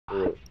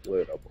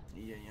Split up.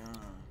 Yeah.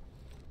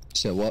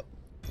 Said what?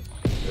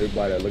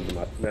 Everybody that looked at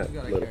my snap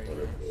split up on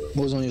it.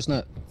 What was on your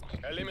snap?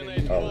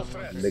 Eliminate Oh, all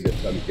threats. nigga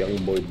sucked young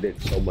boy dick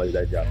so much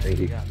that y'all think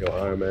he can kill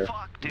Iron Man.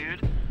 Fuck,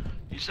 dude.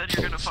 You said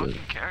you're gonna fucking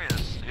carry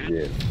us, dude.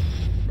 Yeah.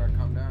 Better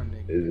calm down,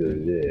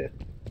 nigga. Yeah.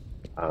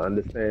 I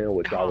understand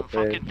what y'all were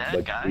saying,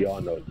 but we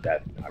all know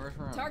that's not. First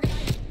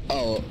round.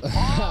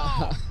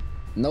 Oh.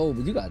 No,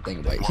 but you gotta think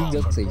about it. He's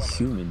just a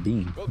human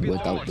being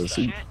without the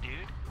suit.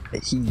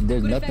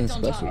 There's nothing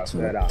special to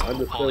him. I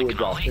understand what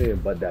y'all saying,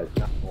 but that's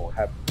not gonna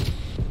happen.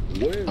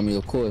 I mean,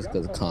 of course,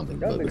 because of comic,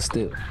 but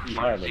still. He's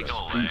having a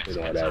speech and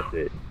all that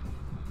shit.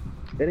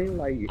 It ain't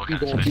like if he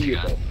gonna be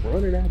at the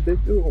front of that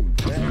bitch, dude.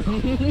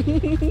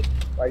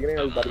 Like, it ain't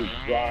about to be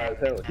dry as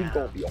hell. He's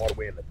gonna be all the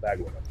way in the back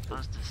with him.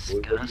 What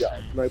you got,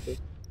 a sniper?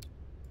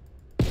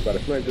 Got a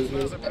sniper?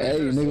 Hey,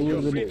 nigga,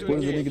 what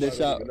was the nigga that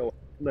shot?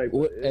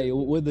 Hey,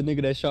 what the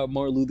nigga that shot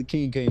Martin Luther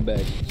King came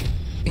back?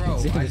 Bro,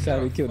 He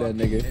decided to kill that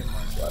nigga.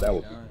 Wow, that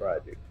would be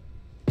tragic.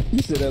 You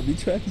said that'd be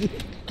tragic?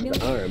 The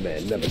Iron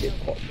Man never gets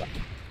caught by.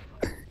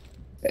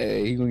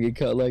 Hey, he gonna get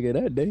caught like it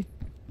that day.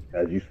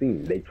 As you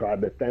seen, they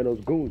tried to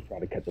Thanos goons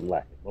trying to catch him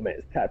lacking. My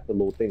man tapped the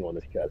little thing on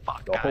his chest.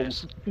 Fuck, the whole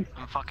guys.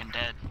 I'm fucking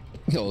dead.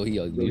 Oh, he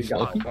ugly. Really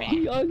got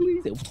He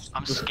ugly.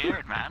 I'm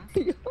scared, man.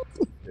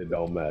 It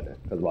don't matter.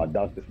 Because while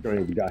Doctor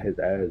Strange got his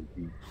ass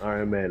beat,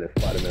 Iron Man and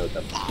Spider-Man was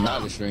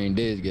Doctor Strange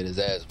did get his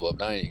ass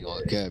whooped. I ain't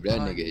gonna cap. That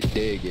nigga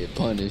did get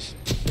punished.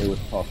 They was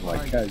talking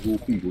like casual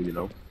people, you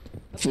know.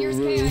 For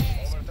real.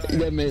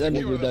 That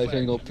nigga Doctor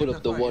Strange gonna put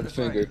up the one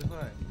finger.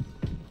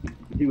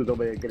 He was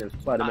over there getting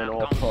Spider-Man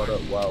all caught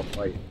up while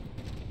fighting.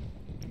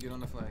 Get on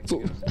the flag.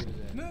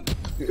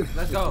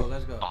 Let's go.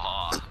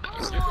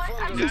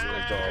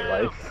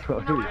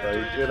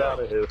 Get out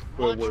of here.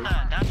 What's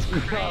that? That's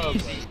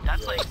crazy.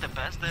 That's like the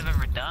best they've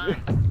ever done.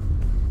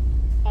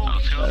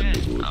 Let's go get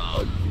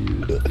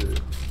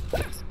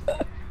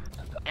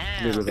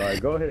Niggas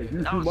like, go ahead, you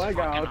shoot my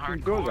guy, I'll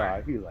shoot your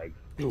guy. hardcore. He's like,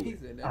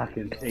 dude, I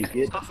can take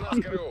it.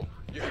 Скажу,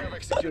 you have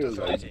executed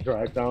Like, strategy.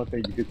 Drax, I don't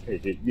think you can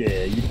take it.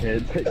 Yeah, you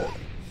can take it.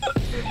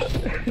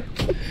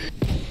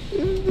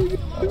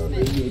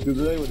 Because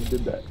they would have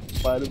did that.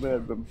 Spider-Man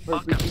been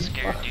Fuck, I'm perfectly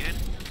scared, fine. dude.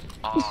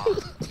 Oh,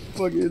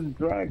 Fucking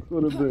Drax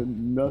would have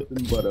been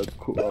nothing but a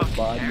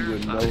body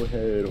with no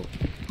head.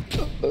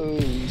 Oh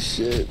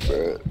shit,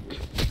 bro.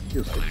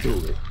 He's like, do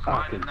it. I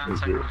why can did that take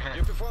second it. hit?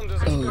 You performed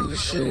as Oh, expected.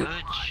 shit.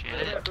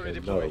 Good Prepare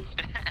to shit. redeploy.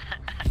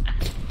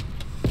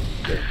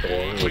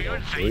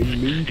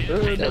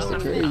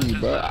 That's crazy,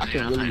 bro. I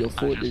can really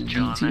afford this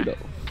GT though.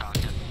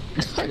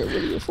 I can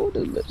really afford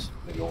this bitch.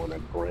 They're on a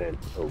Gran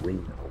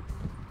Torino.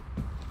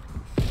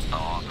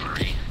 Oh,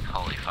 Marie.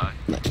 Holy fuck.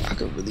 Like, I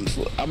can really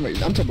afford. I'm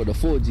talking about the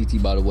Ford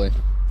GT, by the way.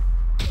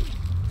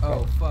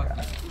 Oh, fuck.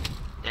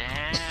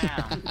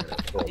 Damn.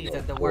 He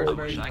said the worst I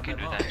wish version I of could it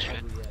do all. that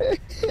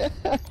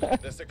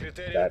shit. The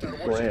Secretariat That's are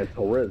Gran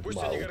watching. Пусть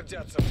они Turismo.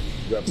 гордятся.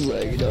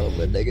 Like, you know,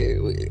 but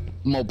nigga,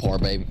 Mopar,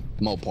 baby.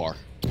 Mopar,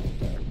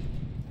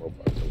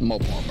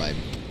 baby.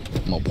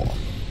 Mopar.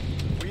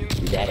 Win.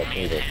 You gotta think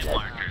Hit it's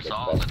markers like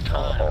all the the best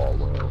time. all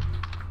around.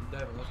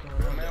 Devin, what's going on?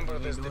 Remember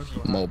this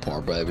defeat.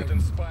 Mopar, baby. And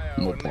inspire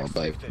our Mopar, next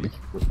baby. victory.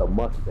 With the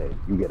Mustang,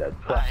 you get a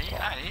truck Aye, car,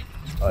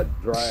 aye. a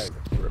drag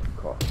strip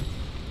car.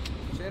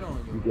 Shit on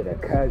You you. get a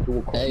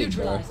casual car. Hey,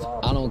 bro,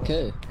 I don't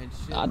care. And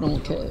shit. I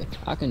don't care.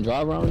 I can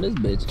drive around this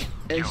bitch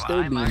and Yo, still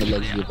I'm be in the actually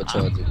luxury of a a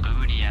Charger.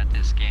 booty at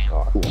this game.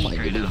 Oh, Ooh, I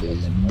might get this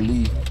bitch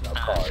blue.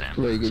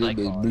 Wait, get this Like,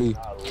 bitch blue.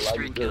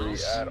 Three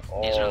kills.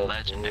 These are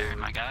legendary,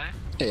 my guy.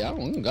 Hey, I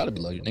don't gotta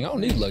be luxury. Nigga, I don't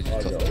need luxury.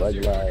 Regular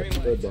sedan,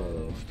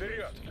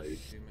 Вперед.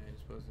 Shit, man,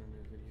 he's posting a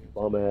new video.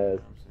 bum ass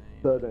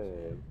You know what I'm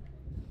saying?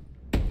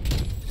 sedan.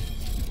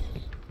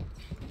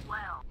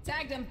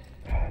 Tagged him.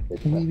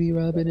 We be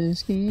robbing and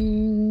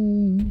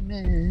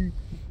scheming.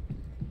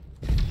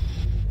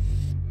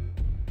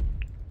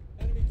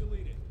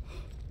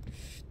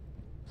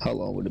 How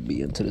long would it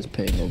be until this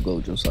pain gonna go,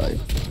 Josiah?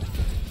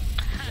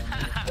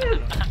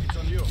 It's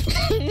on you.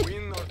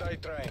 Win or die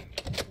trying.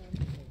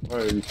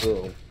 Alright,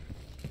 so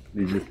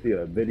did you see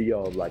a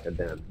video of like a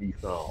damn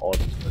Nissan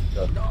Altima and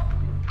stuff?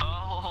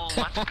 Oh,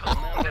 let's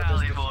go,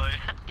 Valley boy.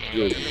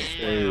 You're Yeah.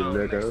 insane,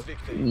 nigga. Next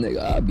victory.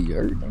 Nigga, I'd be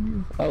hurt.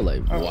 I was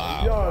like,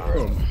 wow.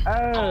 Y'all some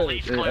ass. Holy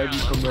And every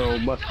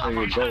Camaro Mustang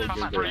and Gold From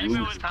my get brain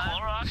loose with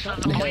Clorox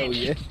on the Hell plate.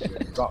 yeah.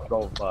 dropped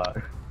off by.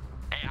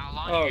 Hey, how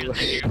long are you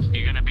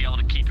you're gonna be able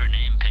to keep your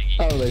name, Piggy?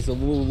 I was like, so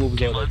what was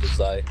on that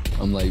Josiah?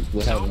 I'm like,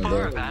 what happened far,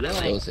 there? about it, I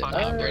like, was saying, nah,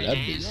 fucking bro, 3 that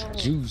days. bitch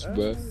juice,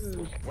 bro.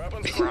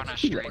 Weapons We're on a ready.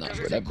 streak. Nah, bro,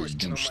 Покажите that bitch Костину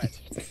juice. мать.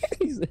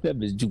 He said that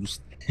bitch juice.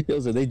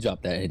 He said they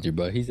dropped that engine,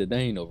 bro. He said that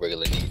ain't no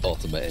regular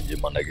ultimate engine,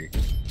 my nigga.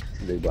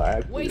 They go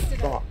actually Wasted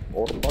stop.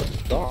 Or the fuck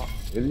stop.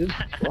 It just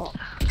stop.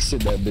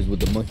 Sit that bitch with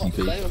the monkey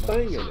face. Same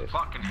thing in it.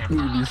 Fucking hit He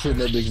would be sitting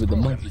that bitch with the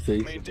monkey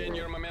face. Maintain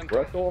your momentum.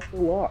 Brush off the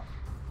lock.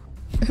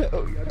 He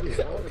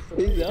said,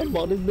 I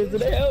bought this bitch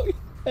today.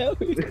 Hell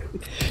yeah.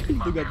 He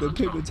still got the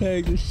paper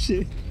tags and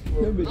shit.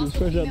 That bitch is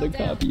fresh out the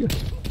copy.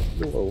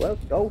 Well,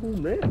 let's go. Who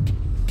next?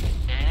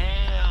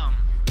 Damn.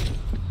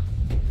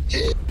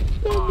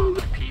 Oh,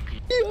 my pee-pee.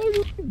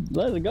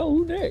 Let's go.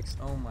 Who next?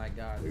 Oh my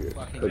god. Yeah.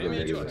 Fucking Look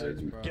at Joe niggas.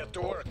 is, bro. Get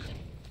to work.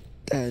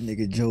 That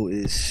nigga Joe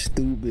is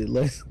stupid.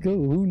 Let's go.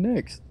 Who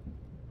next?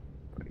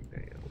 Like,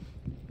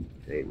 damn.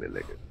 Shame that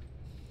nigga.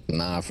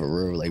 Nah, for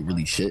real. Like,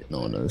 really shitting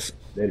on us.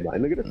 They like,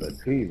 nigga,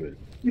 that's a team, man.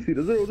 You see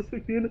the 0 to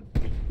 60 in it?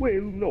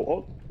 Wait, no,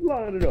 I'll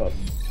line it up.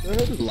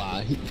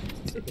 Lie.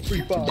 It's a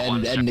free 5.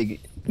 That nigga.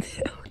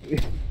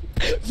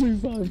 Free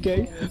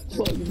 5K.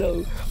 Fuck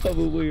no.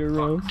 Other way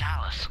around.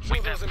 Dallas, we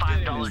bet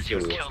 $5 you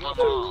kill them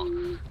all.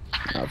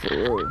 Nah, for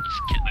real.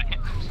 Just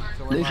kidding.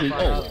 So where's Listen,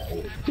 my oh.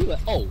 $5? He like,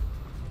 oh.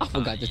 I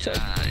forgot to check.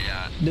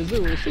 Yeah. The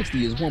 0 to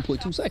 60 is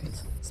 1.2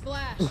 seconds.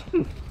 Splash.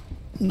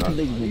 Niggas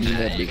will be in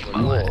that bitch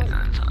Well,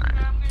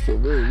 lost. For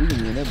real, we can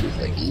be in that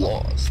bitch like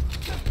lost.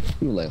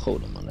 We were like,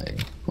 hold on, my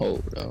nigga.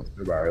 Hold on.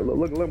 Alright,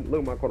 look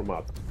at my quarter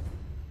mile.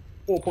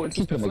 4.2.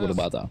 Keep him go to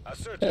Bata.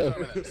 Assert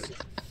dominance.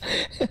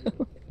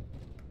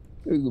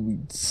 We're gonna be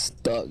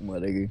stuck, my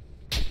nigga.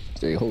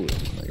 Say, hold on,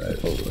 my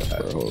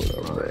nigga. Hold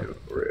on, bro.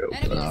 For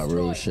real. Nah,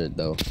 real shit,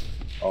 though.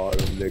 All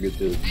them niggas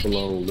just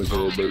blown. Look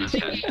at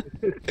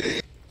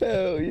that.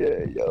 Hell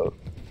yeah, yo.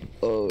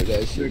 Oh,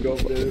 that shit Go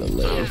fucking there.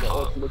 hilarious.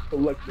 Ultimate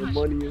collecting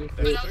money and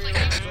shit.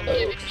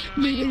 Nigga,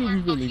 they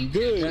be feeling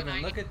good.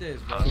 Devin, look at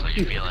this, bro. Also,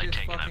 you feel Look like at this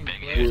taking a fucking big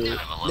player. hit Yeah,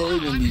 out of a they little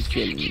gonna be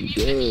feeling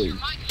good.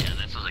 Yeah,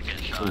 this was a good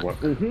shot.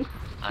 Mm-hmm.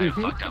 I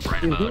fucked up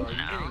right about Bro, now. you're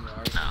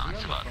getting No, ours.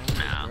 it's You about have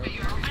a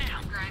now. phone,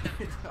 Bam.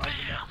 bro. Bam.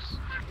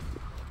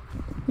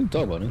 What you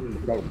talking about, it?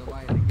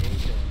 Nobody in the game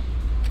chat.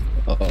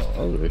 Oh,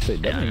 I was gonna say,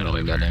 that Yeah, I ain't gotta no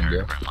wait for goddamn her to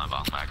girl. bring my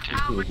ball back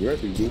too.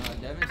 Aggressive,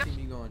 dude. Devin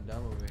see me going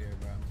dumb over here,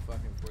 bro. I'm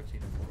fucking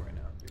 14-4 right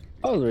now.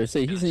 I was gonna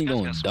say, he seen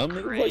going dumb,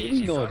 nigga. What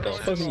you going dumb?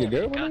 Fucking your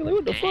girl, my nigga? Like,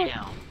 what the fuck?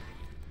 Damn.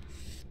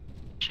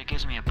 Shit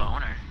gives me a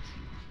boner.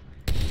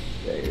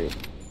 Yeah.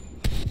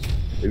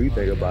 If you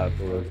think about it,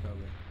 for us,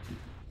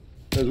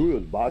 because we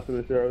was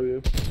boxing this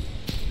earlier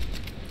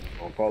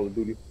on Call of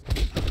Duty.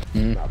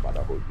 Not about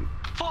that whole dude.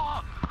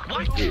 Fuck!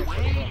 What? Wait!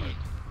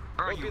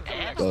 Bro, you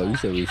ass? Oh, you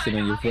said we sit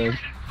on your friend?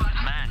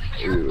 Man,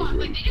 It was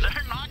really they're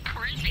not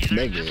creepy.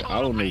 They're Nigga, just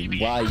I don't know little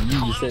why babies. you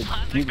just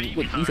said, Babies,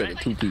 you said the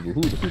two people.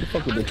 Who the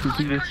fuck were the two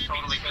people?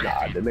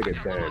 Nah, the nigga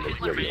Darren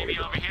is really Baby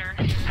on over it. here.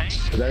 Hey,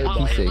 Cause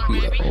everybody, He said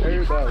he like, oh.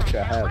 everybody should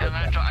have and it.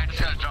 I just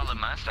gotta draw the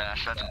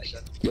mustache. That's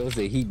Yo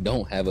said he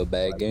don't have a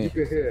bad You game.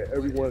 can hear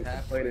everyone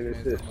complaining and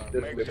shit.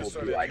 This nigga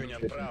will be like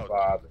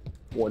 55 and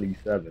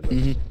 27.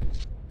 Mhm.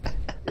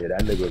 Yeah,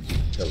 that nigga would be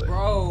chilling.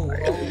 Bro,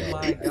 oh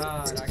my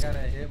god, I got a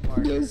hit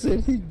marker. Yo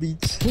said he'd be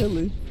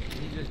chilling.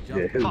 He just Yeah,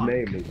 jumped his up.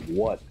 name is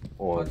what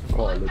on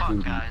Call of Fuck,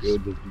 Duty. guys. It'll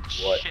just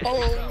be what. shit.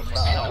 Oh,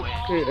 No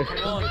way.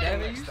 Come on,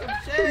 Devin, you some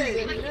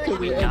shit. Cause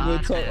we ever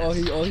talk, all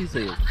he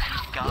said.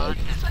 God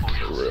is for For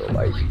you. real,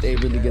 like They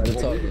really get to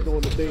when talk. he was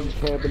doing the thing,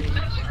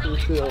 camping,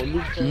 still on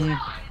this phone.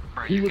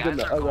 Bro, He you was in guys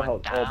the are other going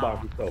house all by down.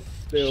 himself,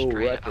 still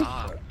Straight wrecking,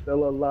 up.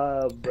 still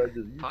alive, brothers.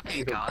 You see Fucking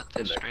him God, in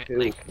that's the straight. kill.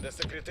 Like, The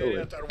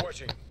Secretariat are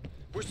watching.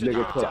 Push the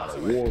Nigga took details a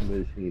away. war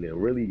machine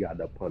and really got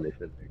to punish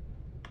the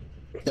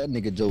nigga. That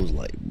nigga Joe's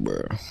like,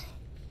 bruh.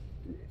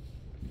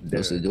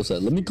 Damn. Yo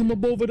said, let me come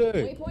up over there.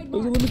 Waypoint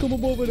Yo said, let me come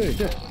up over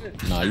there.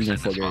 Nah, you gonna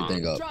fuck This bomb.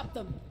 everything up. Drop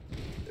them.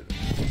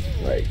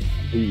 Like,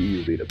 he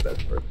easily the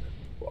best person in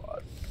the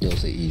squad. Yo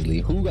say easily.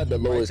 Who got the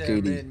lowest there,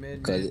 KD?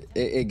 mid. Cause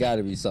it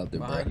gotta be something,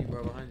 Behind bro. you,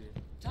 bro, behind you.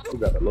 Who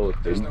got the lowest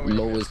thing?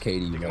 Lowest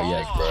KD, bro.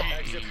 Yes, bro.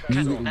 Exit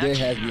You, there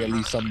has to be at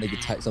least some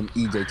nigga type, some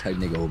EJ type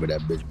nigga over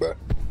that bitch, bro.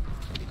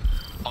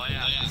 oh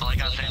yeah, so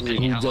like I was saying,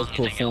 Who how long just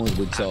you think it'll performs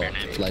with y'all, have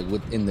your name? like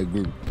within the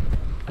group.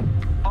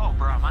 Oh,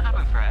 bro, I'm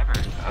having forever.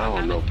 I don't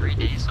I'm know. having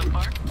 3 days so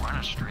far. We're on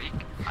a streak.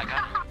 I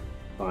got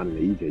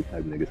Finding the EJ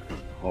type niggas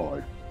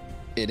hard.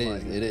 It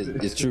is.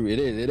 It's true. It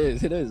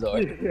is.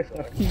 Hard.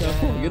 You know,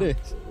 fuck, it is.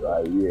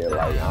 Right, yeah,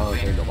 like, I don't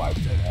think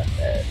nobody said that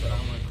bad. But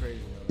I'm went crazy,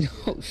 yo.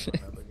 Oh, Let's shit.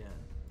 get up again.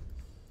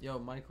 Yo,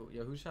 Michael,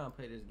 yo, who's trying to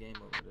play this game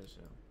over this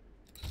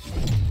show?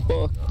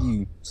 Fuck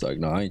you. Sorry,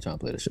 no, I ain't trying to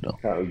play this shit though.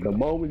 The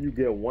moment you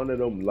get one of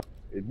them, like,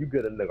 if you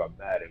get a nigga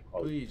mad and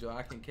call you, Please, yo,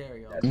 I can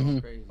carry on. That's I'm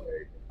Mhm. crazy.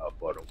 up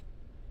for them.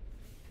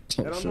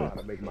 Oh, And I know shit. how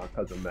to make my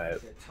cousin mad.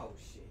 Oh,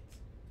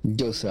 shit.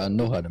 Yo, sir, I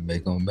know how to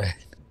make them mad.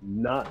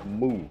 Not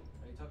move. Are you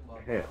talking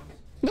about Him.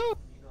 No.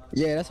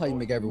 Yeah, that's how you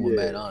make everyone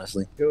Yeah. mad,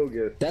 honestly. He'll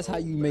get That's so how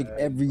you make mad.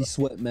 every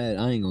sweat mad.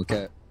 I ain't gonna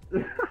cap.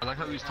 I like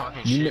how he's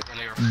talking You shit and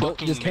they're don't-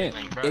 fucking just can't.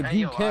 amazing, bro. If Hey,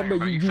 you yo, can't, bro,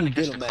 alright, you finna get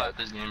catch him the mad. clap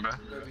this game, bro.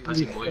 Baby,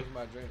 Pussy where's boy.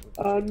 my drink?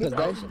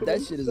 Cause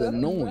that shit is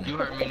annoying. You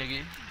heard me,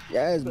 nigga.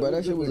 Yes, bro,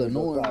 that shit was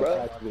annoying,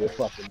 bro.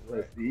 Fucking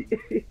pussy.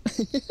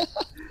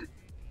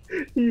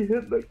 He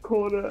hit the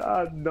corner.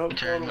 I dunked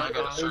Terry, on him. I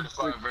got a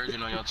certified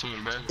virgin on your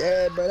team, bro.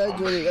 Yeah, bro, that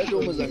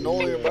joint was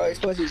annoying, bro.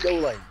 Especially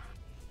though,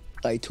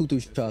 like 2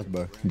 shots,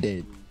 bro.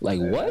 Dead. Like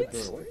what?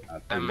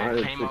 That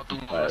man came out the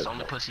womb. That's the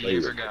only pussy he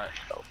ever got.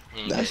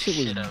 He ain't That got shit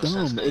was else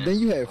dumb. since And then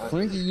you had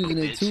Frankie using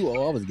it Bitch. too.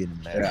 Oh, I was getting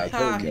mad. Yeah, I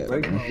told you, Yeah,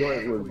 Frankie's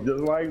joint was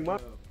just like mine.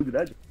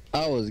 That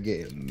I was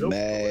getting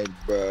mad,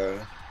 bro.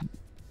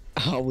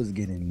 I was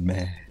getting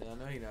mad. Yeah, I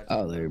know he not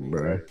I was like,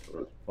 bro.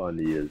 was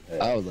funny as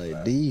hell. I was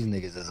like, these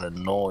niggas is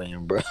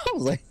annoying, bro. I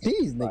was like,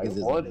 these Like, niggas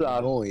is once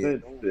annoying. I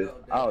sensed it,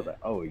 I was like,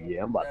 oh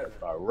yeah, I'm about to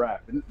start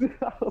rapping.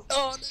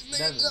 Oh, this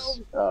nigga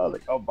Joe. I was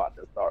like, I'm about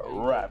to start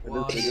rapping.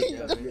 This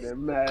nigga's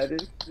getting mad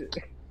and shit.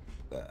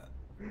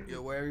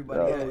 Yo, where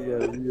everybody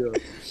at? Yeah.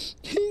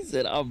 He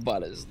said, I'm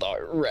about to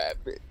start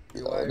rapping.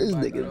 Yo, Oh, why this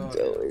everybody nigga got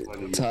Joe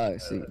on is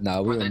toxic.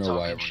 Nah, we don't know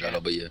why talking everyone got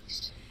on, but yeah.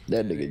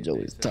 That nigga Joe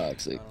is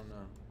toxic. I don't know.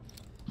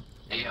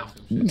 Hey,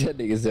 yo. That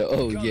nigga said,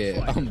 oh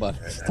yeah, I'm about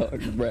to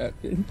start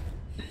rapping.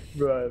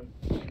 Right.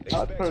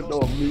 I turned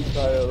on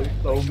Mikael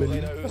so many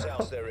whose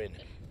house they're in.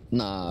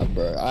 Nah,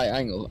 bro. I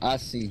ain't gonna. I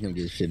seen him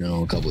get shit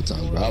on a couple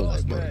times, bro. I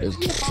was like, bro, this.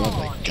 I was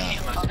like,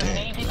 god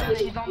damn.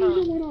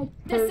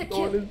 turned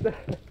on his ass.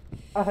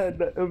 I had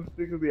the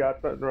M60. I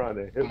turned around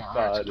and hip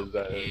side his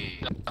ass.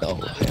 Oh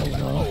hell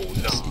no.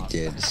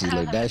 Yeah, see,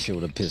 look, that shit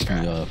would have pissed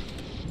me off.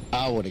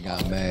 I would have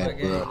got mad,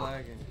 bro.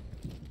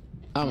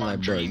 I'm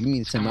like, bro, you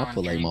mean to tell me I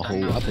put like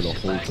I put a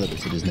whole clip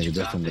into this nigga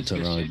just from the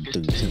turn around and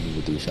hit me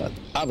with 3 shots.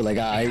 I be like,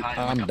 alright,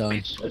 I'm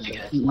done.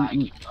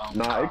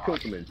 Nah, it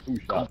cooked him in 2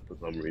 shots for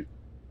some reason.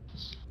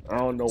 I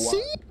don't know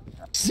why.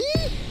 See?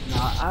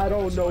 Nah, I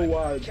don't know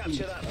why.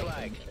 Capture that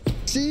flag.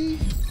 See?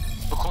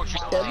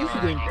 At least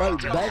you didn't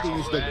fight back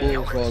against the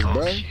bullfrogs,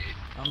 bro.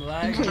 I'm You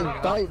lagging.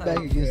 can't fight back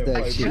against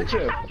that You shit.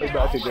 can't fight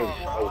back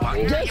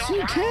against Yes,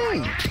 you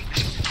can.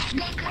 Oh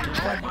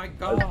my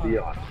god. Let's be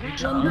honest.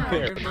 You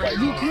can't fight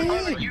You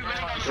can. You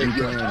can,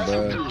 bro. like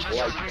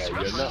that.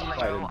 You're not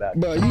fighting back.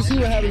 Bro, you see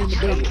what happened in the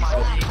building? I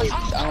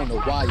don't know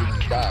why you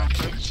didn't die.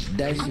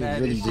 That shit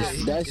really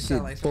just, that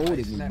shit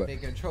folded me, bro.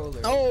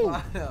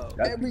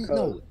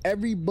 Oh,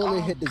 every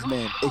bullet hit this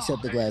man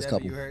except the glass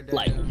couple.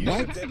 Like,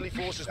 what? Deadly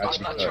forces That's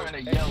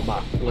because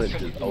my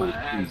flint is OP.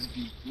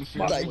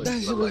 Like,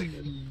 that shit was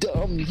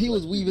dumb. He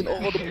was weaving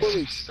all the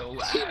bullets. So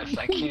ass,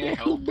 I can't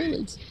help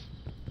it.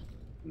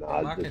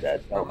 Nah, I did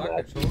that dumb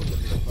ass.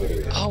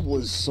 I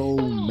was so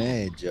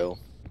mad, Joe.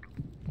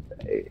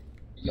 Hey,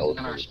 Using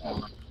our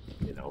spawn.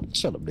 you know,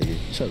 Shut up, nigga.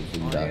 Shut up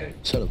before you die.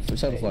 Shut up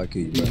before I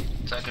kill you, bro.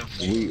 Second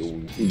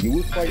you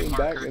was fighting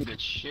back and good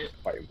shit.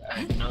 fighting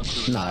back. No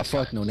clue. Nah,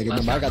 fuck no, nigga.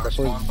 Remember, I got the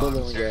first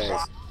bullet on your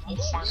ass.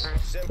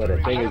 But the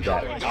thing is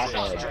that I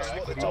had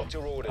what the doctor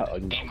ordered.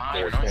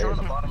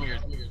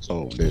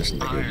 Oh, this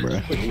nigga, bro.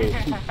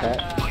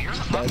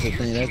 That's the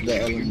thing. That's the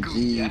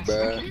LMG,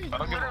 bro.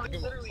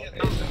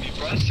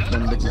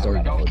 Them bitches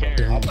are dumb.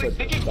 I put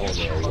the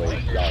stoner away.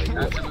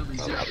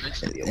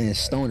 Y'all And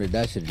Stoner,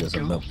 that shit is just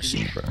a milk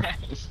machine, bro.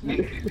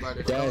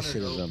 That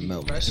shit is a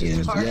milk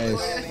machine.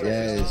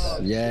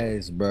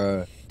 Yes,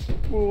 bro.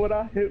 Well, when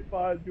I hit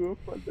find you in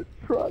front of the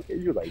truck,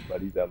 and you're like,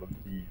 buddy,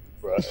 LMGs,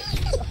 bro.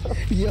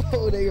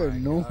 Yo, they are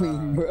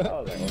annoying, bro.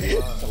 I was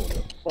like,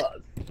 stoner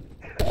buzz.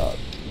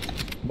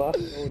 My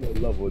stoner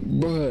level is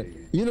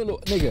Bruh, you know,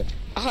 nigga,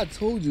 I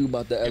told you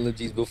about the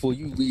LMGs before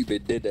you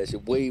even did that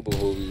shit. Way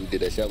before we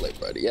did that shit. I'm like,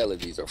 bro, the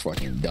LMGs are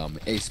fucking dumb.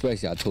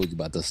 Especially, I told you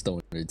about the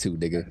Stoner too,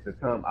 nigga. At the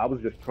time, I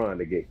was just trying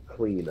to get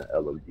clean of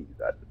LMGs.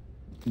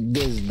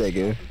 This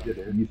nigga.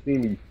 You see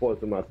me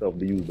forcing myself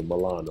to use the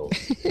Milano.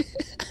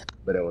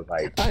 But it was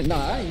like... I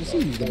ain't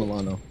seen you the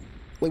Milano.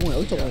 Wait, what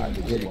you talking about in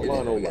the beginning?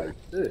 Milano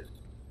like this.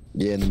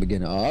 Yeah, in the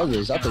beginning. Oh, I thought you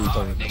were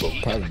talking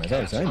about private match.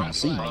 I didn't even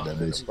see that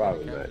bitch.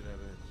 Probably not.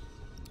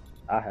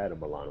 I had a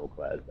Milano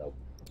class though.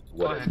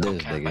 Go ahead, This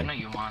okay, I know nigga.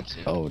 you want to.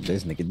 Oh,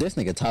 this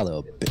nigga Tyler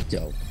a bitch,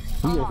 yo.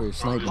 We over here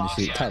sniping the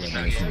shit. Tyler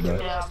nice, bro.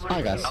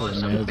 I got so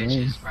mad,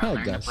 man.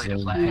 I got so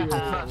mad. I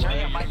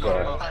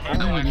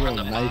don't even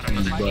know knife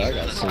me, bro. I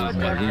got so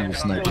mad. We were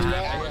sniping.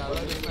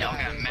 Y'all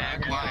got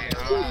mad quiet,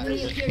 huh?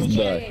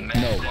 But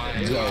no,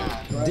 Joe,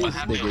 this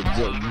nigga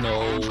Joe, no,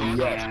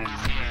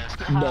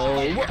 no.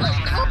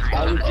 I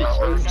was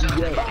just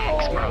OGS.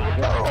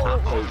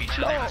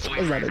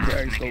 It's not a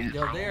drag scope.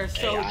 Yo, they are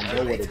so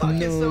know what it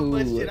talking so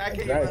much No. shit. I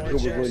can't That even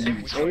was when you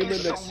aim in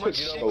the quick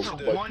scope,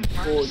 but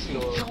before you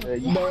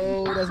know,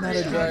 No, that's not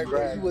a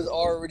drag. He was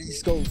already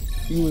scoped.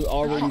 He was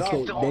already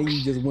scoped. Then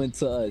you just went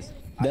to us.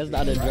 That's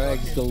not a drag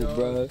scope,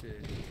 bro.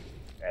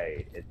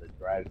 hey, it's a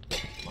drag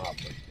scope in my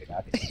book.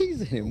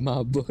 He's in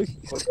my book. Quick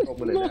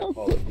scoping in that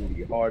Call of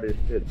Duty hard as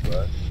shit,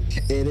 bro.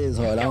 It is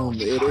hard. I don't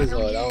know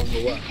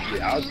why.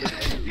 Yeah, I was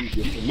just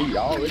easier for me. I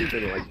already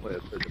been like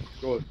playing Search of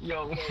Short.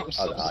 Yo, I'm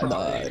so Nah,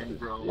 sorry,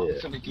 bro. I'm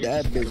finna get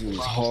That this bitch was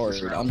process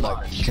hard. right I'm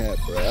not gonna cap,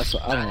 bro. That's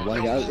what I don't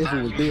like. If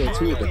it was real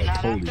too, it'd been a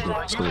totally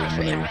different story,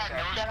 man.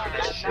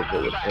 If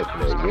it was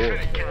Infinite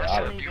Warfare, I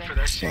don't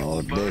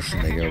Oh, this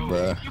nigga,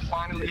 bro.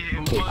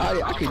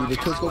 I couldn't even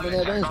click over that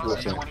advanced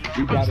warfare.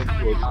 You got into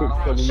a quick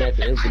scoping at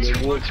the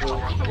Infinite Warfare.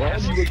 Why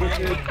you looking there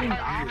too?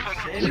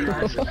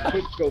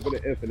 Quick scoping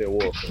at Infinite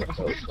Warfare.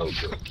 That was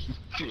so good.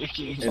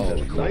 And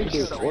the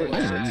snipers I weren't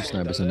ain't know you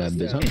snipers in that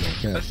bitch. I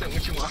don't know. I said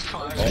what you want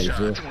from Oh, you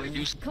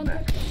feel?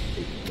 smacked.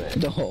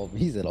 No,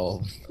 he's at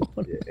all.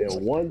 Yeah,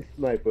 and one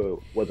sniper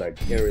was a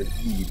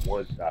guaranteed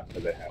one shot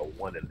because it had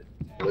one in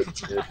the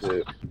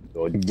split.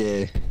 So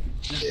Yeah.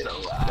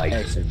 Like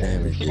extra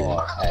damage. it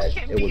was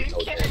no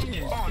damage.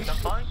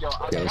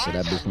 Yeah, so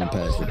that bitch went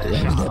past the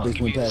that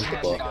bitch went past the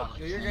ball.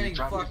 Yo, you're getting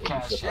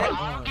fucking shit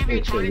I'll on. give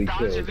you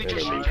 $20 if you can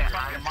shoot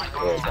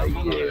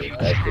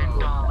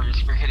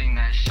 $5 for hitting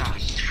that shot,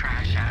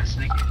 trash ass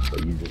nigga. So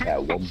you just had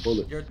one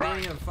bullet. You're 3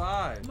 and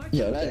 5.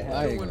 Yo, that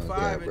I ain't 2 and gonna 5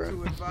 care, and bro.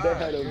 2 and 5. They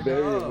had a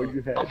variant where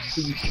you had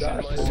 2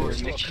 shots.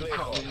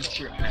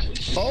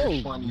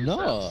 Oh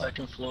no!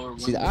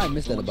 See, I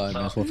missed that about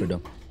Advanced Warfare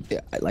though.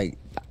 Yeah,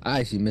 I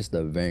actually missed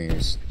the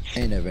variants.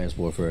 Ain't Advanced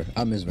Warfare.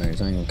 I miss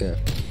variants. I ain't gonna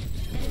care.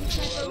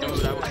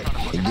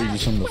 It gives you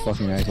something to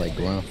fucking act like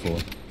ground for.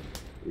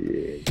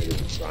 Yeah,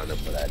 just trying up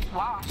for that.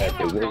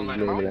 Don't let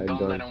him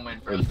win,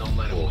 bro. Don't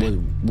let him win.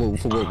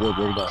 What we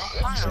got?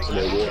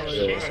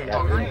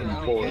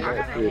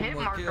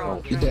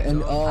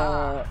 And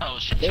Oh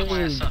shit, your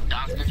ass up,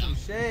 doctor. Some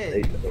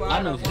shit.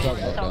 I know what you're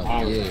talking about.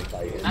 Though. Yeah.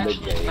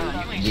 Actually,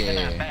 nah, you ain't even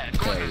that bad.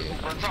 Hell yeah.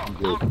 What's up? I'm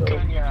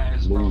cutting your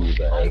ass, bro. Oh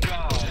god.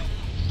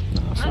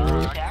 Nah, for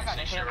real.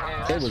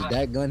 It was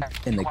that gun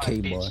and the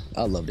K bar.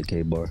 I love the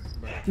K bar.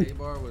 Bro,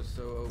 K-Bar was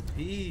so OP,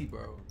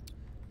 bro.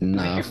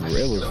 Nah, for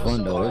real. It was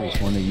fun though. It was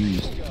fun to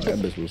use. That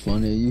bitch was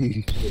fun to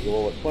use.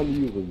 What was fun to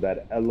use was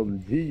that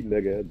LMG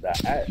nigga. The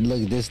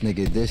Atlas. Look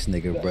at this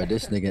nigga, bro.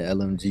 This nigga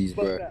LMGs,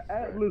 But bro. the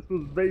Atlas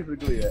was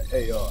basically an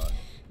AR.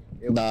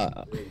 Nah,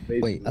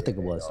 wait, I think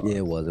it was. Yeah,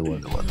 it was.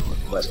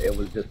 But it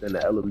was just in the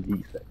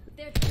LMG section.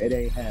 It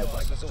ain't have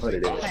like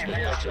 100 in it.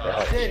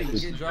 Shit, he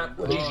get dropped.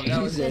 Oh, that He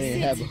was said it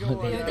ain't have easy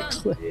 100 going in the down.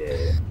 clip.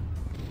 Yeah.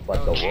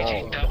 But the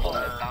wrong.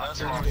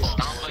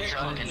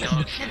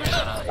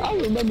 I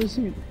remember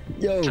she,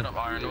 yo. Shut up,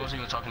 Iron. I wasn't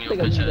even talking to I your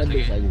think I bitch used ass that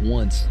bitch nigga. like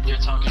once. You're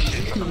talking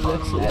shit.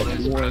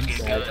 That's once.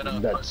 Shut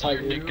up. That So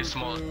your dick is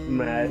small.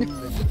 Man.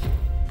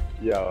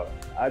 Yo,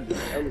 I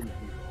just LMG.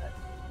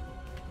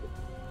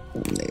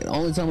 The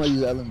only time I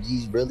used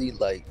LMGs really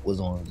like was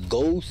on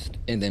Ghost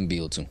and then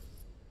BO2.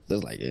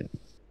 That's like it.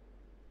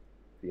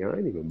 See, I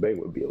ain't even bang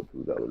with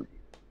BO2's LMG.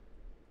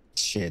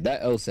 Shit,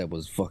 that LSAT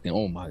was fucking,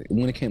 oh my,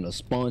 when it came to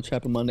spawn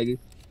trapping, my nigga,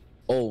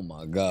 oh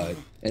my god.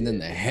 And then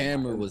the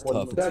hammer was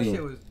tough That shit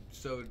too. was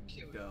so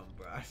dumb,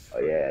 bro. Oh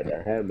yeah,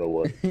 the hammer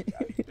was.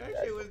 That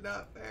shit was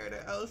not fair. The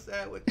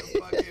LSAT with the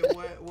fucking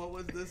what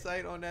was the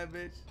site on that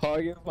bitch?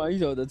 Target finder, you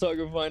know the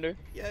target finder?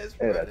 Yes,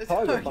 Yeah, bro. that The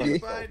target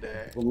target finder.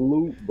 finder.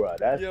 Blue, bro.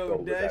 That's Yo,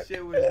 so that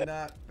shit was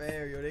not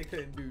fair. Yo, they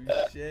couldn't do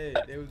shit.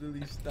 They was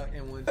really stuck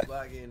in one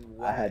spot getting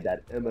I whacked. had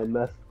that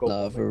MMS scope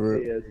Nah, on for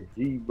real.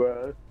 ASG,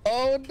 bro.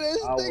 Oh,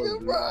 this I was nigga,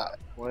 bro. not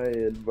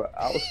playing, bro.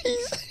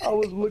 I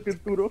was looking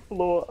through the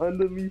floor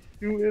under me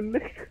shooting,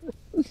 nigga.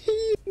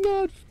 He's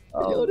not,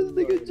 yo, this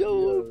nigga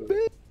Joe a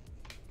bitch.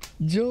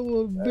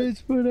 Joe a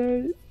bitch for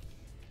that.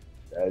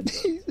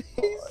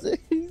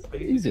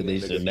 He said they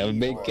should never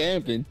make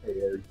camping.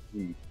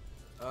 ASG.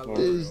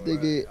 This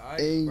nigga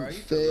ain't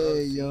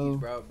fair, yo.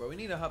 Bro, we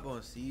need to hop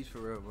on Siege for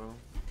real, bro.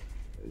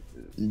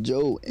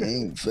 Joe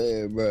ain't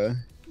fair, bro.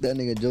 That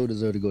nigga Joe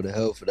deserve to go to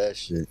hell for that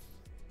shit.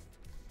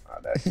 Nah,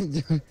 that's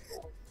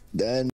that